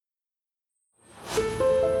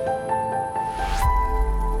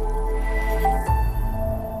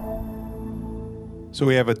So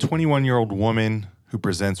we have a 21-year-old woman who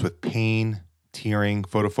presents with pain, tearing,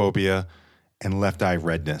 photophobia, and left eye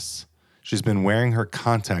redness. She's been wearing her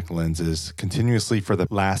contact lenses continuously for the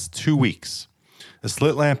last 2 weeks. A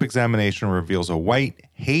slit lamp examination reveals a white,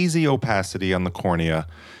 hazy opacity on the cornea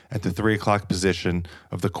at the 3 o'clock position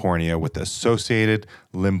of the cornea with associated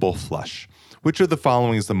limbal flush. Which of the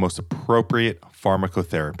following is the most appropriate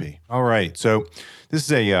pharmacotherapy? All right, so this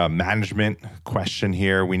is a management question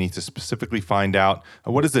here. We need to specifically find out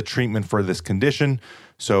what is the treatment for this condition.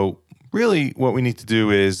 So really what we need to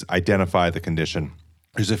do is identify the condition.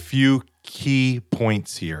 There's a few key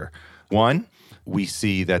points here. One, we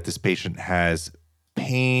see that this patient has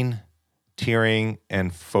pain, tearing,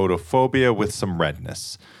 and photophobia with some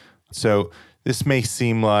redness. So this may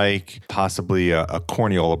seem like possibly a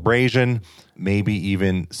corneal abrasion, maybe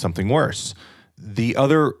even something worse. The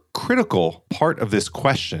other critical part of this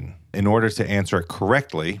question, in order to answer it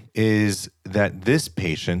correctly, is that this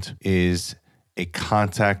patient is a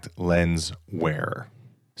contact lens wearer.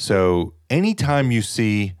 So anytime you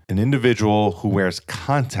see an individual who wears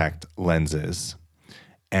contact lenses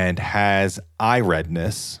and has eye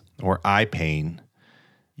redness or eye pain,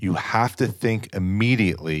 you have to think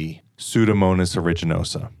immediately Pseudomonas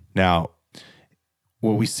aeruginosa. Now,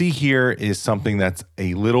 what we see here is something that's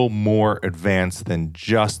a little more advanced than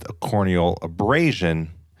just a corneal abrasion.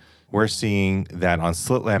 We're seeing that on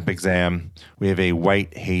slit lamp exam, we have a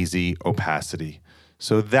white hazy opacity.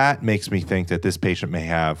 So that makes me think that this patient may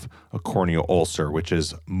have a corneal ulcer, which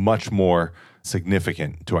is much more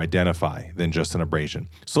significant to identify than just an abrasion.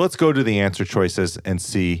 So let's go to the answer choices and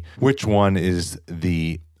see which one is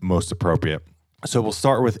the most appropriate. So we'll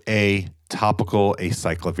start with A, topical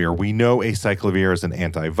acyclovir. We know acyclovir is an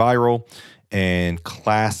antiviral, and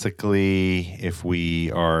classically, if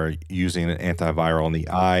we are using an antiviral in the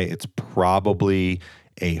eye, it's probably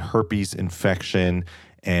a herpes infection,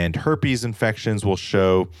 and herpes infections will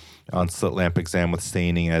show on slit lamp exam with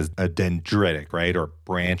staining as a dendritic, right, or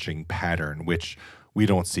branching pattern, which we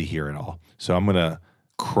don't see here at all. So I'm going to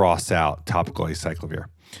cross out topical acyclovir.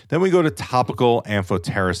 Then we go to topical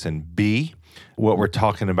amphotericin B. What we're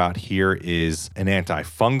talking about here is an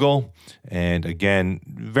antifungal. And again,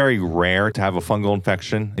 very rare to have a fungal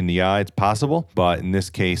infection in the eye. It's possible, but in this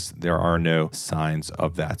case, there are no signs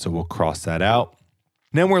of that. So we'll cross that out.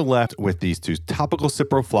 Then we're left with these two, topical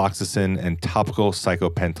ciprofloxacin and topical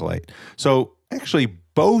cyclopentolate. So actually,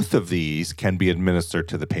 both of these can be administered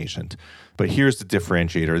to the patient. But here's the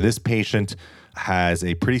differentiator. This patient has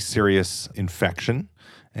a pretty serious infection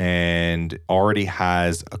and already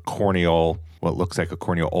has a corneal, what looks like a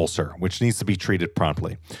corneal ulcer, which needs to be treated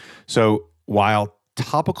promptly. So while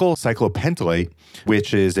topical cyclopentolate,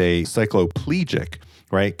 which is a cycloplegic,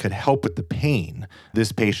 right, could help with the pain,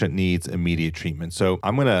 this patient needs immediate treatment. So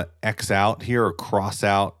I'm going to X out here or cross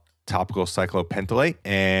out topical cyclopentolate,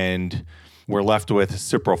 and we're left with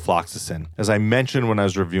ciprofloxacin. As I mentioned when I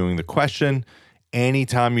was reviewing the question,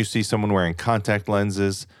 anytime you see someone wearing contact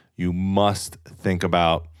lenses, you must think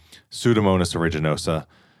about Pseudomonas aeruginosa.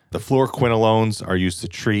 The fluoroquinolones are used to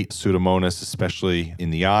treat Pseudomonas, especially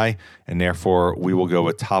in the eye, and therefore we will go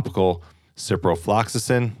with topical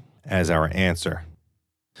ciprofloxacin as our answer.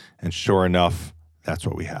 And sure enough, that's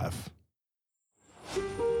what we have.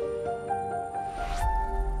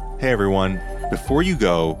 Hey everyone, before you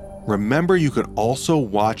go, remember you could also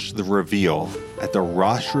watch the reveal at the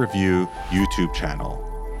Roche Review YouTube channel,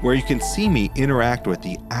 where you can see me interact with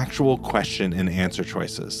the actual question and answer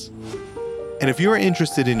choices. And if you're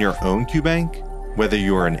interested in your own QBank, whether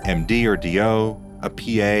you're an MD or DO, a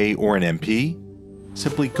PA, or an MP,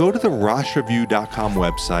 simply go to the RocheReview.com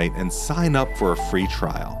website and sign up for a free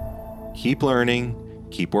trial. Keep learning,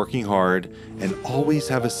 keep working hard, and always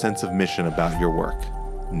have a sense of mission about your work.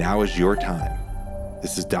 Now is your time.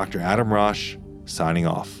 This is Dr. Adam Roche, signing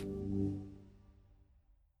off.